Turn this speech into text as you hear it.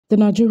The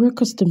Nigeria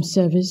Customs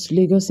Service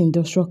Lagos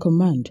Industrial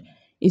Command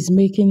is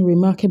making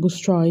remarkable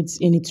strides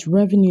in its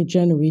revenue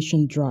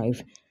generation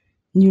drive.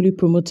 Newly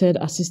promoted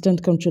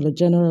Assistant Comptroller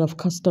General of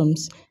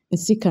Customs,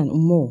 Nsikan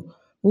Umo,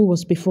 who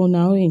was before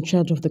now in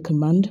charge of the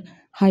command,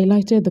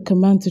 highlighted the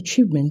command's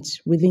achievements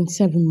within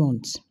 7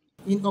 months.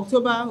 In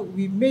October,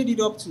 we made it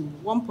up to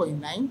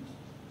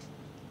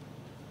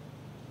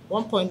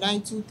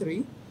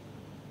 1.923.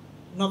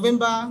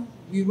 November,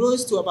 we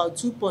rose to about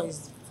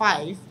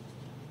 2.5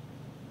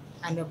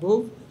 and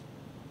above.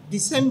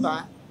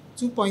 December,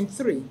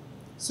 2.3.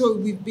 So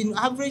we've been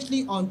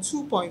averagely on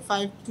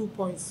 2.5,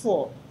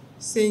 2.4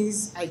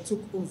 since I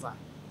took over.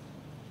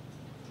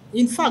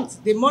 In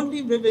fact, the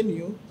monthly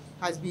revenue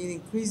has been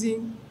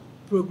increasing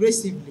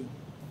progressively.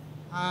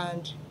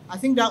 And I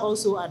think that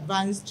also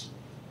advanced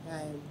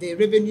the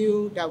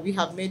revenue that we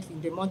have made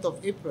in the month of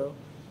April,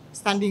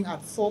 standing at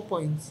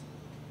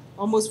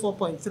almost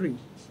 4.3,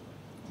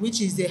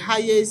 which is the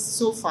highest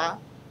so far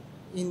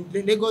in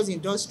the Lagos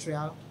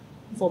Industrial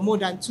for more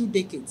than 2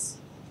 decades.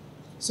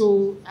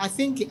 So I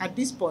think at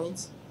this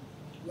point,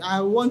 I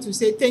want to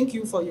say thank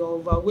you for your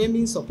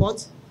overwhelming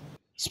support.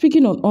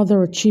 Speaking on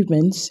other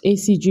achievements,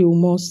 ACG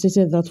Umo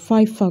stated that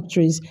 5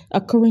 factories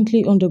are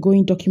currently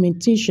undergoing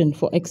documentation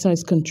for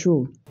excise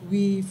control.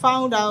 We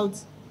found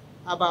out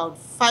about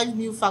 5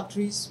 new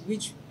factories,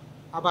 which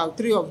about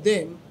 3 of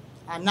them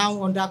are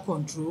now under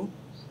control,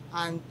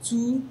 and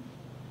 2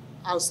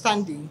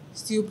 outstanding,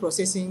 still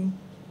processing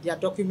their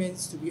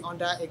documents to be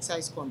under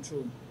excise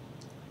control.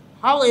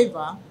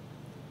 However,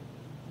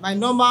 my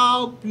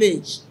normal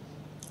pledge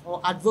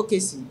or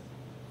advocacy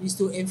is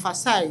to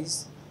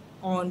emphasize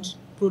on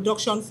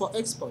production for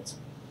export,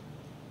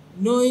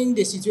 knowing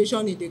the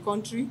situation in the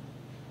country,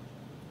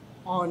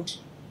 on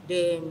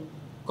the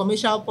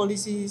commercial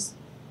policies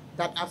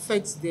that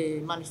affect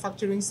the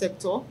manufacturing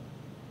sector.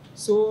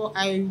 So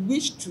I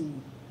wish to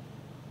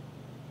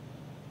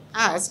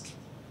ask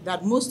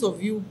that most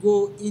of you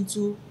go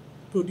into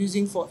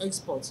producing for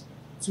export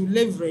to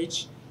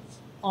leverage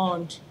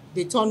on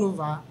the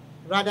turnover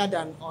rather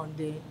than on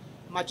the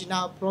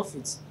marginal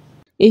profits.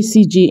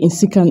 ACG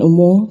Nsikan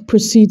Umo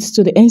proceeds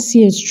to the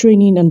NCS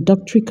Training and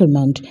Doctrine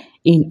Command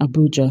in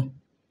Abuja.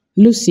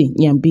 Lucy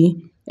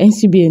Nyambi,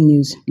 NCBN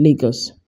News, Lagos.